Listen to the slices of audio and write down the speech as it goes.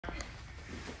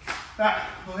All right,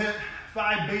 we'll hit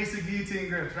 5 basic guillotine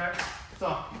grips, right?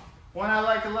 So, one I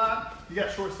like a lot, you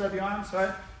got short stubby arms,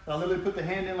 right? I'll literally put the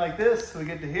hand in like this, so we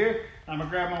get to here, and I'm gonna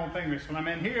grab my own fingers. When I'm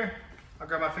in here, I'll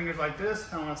grab my fingers like this,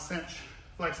 and I'm gonna cinch,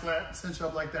 flex lat, cinch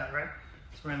up like that, right?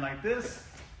 So we're in like this,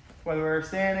 whether we're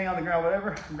standing on the ground,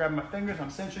 whatever, I'm grabbing my fingers, I'm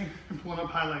cinching, and pulling up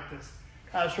high like this.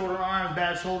 I have shorter arms,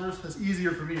 bad shoulders, that's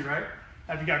easier for me, right?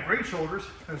 Now, if you got great shoulders,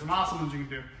 there's some awesome ones you can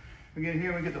do. We get in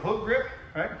here, we get the hook grip,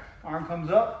 right? Arm comes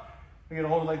up, we get a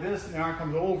hold like this, and the arm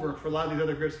comes over for a lot of these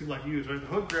other grips people like to use, right? The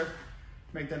hook grip,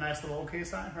 make that nice little OK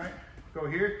sign, right? Go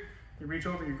here, you reach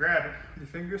over, you grab it with your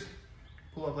fingers,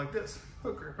 pull up like this,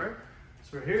 hook grip, right?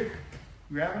 So right here, you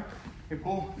grab it, you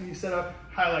pull, and you set up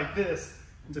high like this.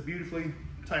 It's a beautifully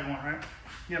tight one, right?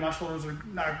 Yeah, my shoulders are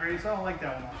not great, so I don't like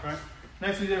that one much, right?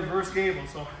 Next we did reverse Gable.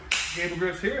 So Gable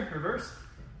grips here, reverse,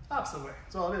 opposite way.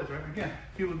 That's all it is, right? Again,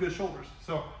 people with good shoulders.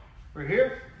 So we're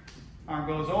here, arm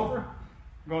goes over,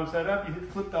 go and set up, you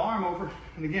flip the arm over,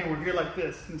 and again, we're here like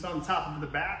this, and it's on the top of the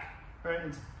back, right?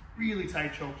 It's really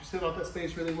tight choke. You sit off that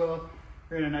space really well,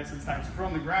 you're in a nice and tight. So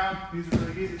from the ground, these are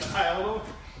really easy. The high elbow,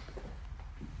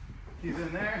 he's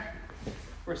in there.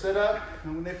 We're set up,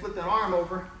 and when they flip that arm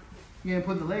over, you're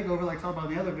gonna put the leg over like I talked about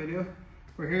in the other video.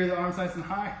 We're here, the arm's nice and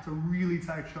high. It's a really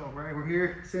tight choke, right? We're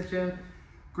here, cinch in,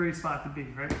 great spot to be,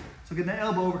 right? So getting that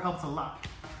elbow over helps a lot.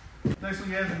 Next one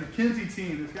we have is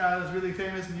McKinsietine. This guy was really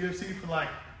famous in UFC for like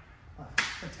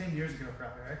 10 years ago,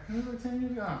 probably, right? Was it 10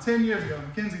 years ago? No, 10 years ago,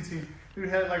 McKinsietine. Dude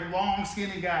had like long,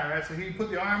 skinny guy, right? So he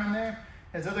put the arm in there,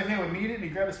 his other hand would meet it, and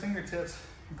he'd grab his fingertips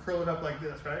and curl it up like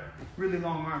this, right? Really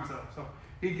long arms up. So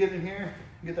he'd get in here,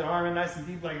 get that arm in nice and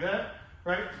deep like that,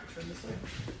 right? Turn this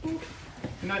way.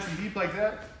 Nice and deep like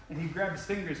that, and he'd grab his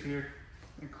fingers here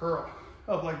and curl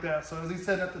up like that. So as he's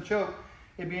setting up the choke,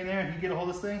 he'd be in there and he'd get a hold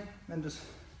of this thing and just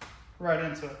right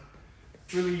into it.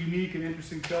 Really unique and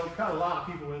interesting choke. Got a lot of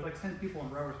people with, like 10 people in a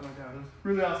row or something like that. It was a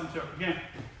really awesome choke. Again,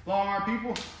 long arm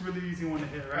people, really easy one to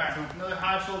hit, right? So another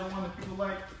high shoulder one that people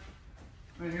like.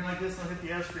 When you're like this, I'll hit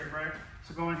the S grip, right?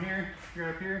 So go in here,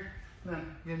 grab here, and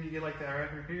then again you get like that, right?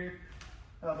 You're here,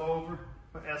 elbow over,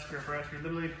 but S grip, right? So you're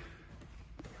literally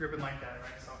gripping like that,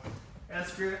 right? So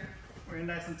S grip, we're in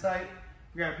nice and tight,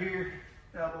 grab here,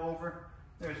 elbow over,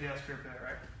 there's the S grip there,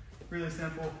 right? Really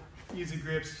simple, easy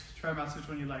grips. Try them out, which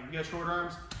one you like. You got short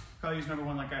arms, probably use number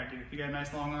 1 like I do. If you got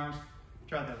nice long arms,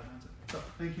 try that one. So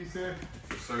thank you, sir.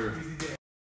 Yes, sir. Easy day.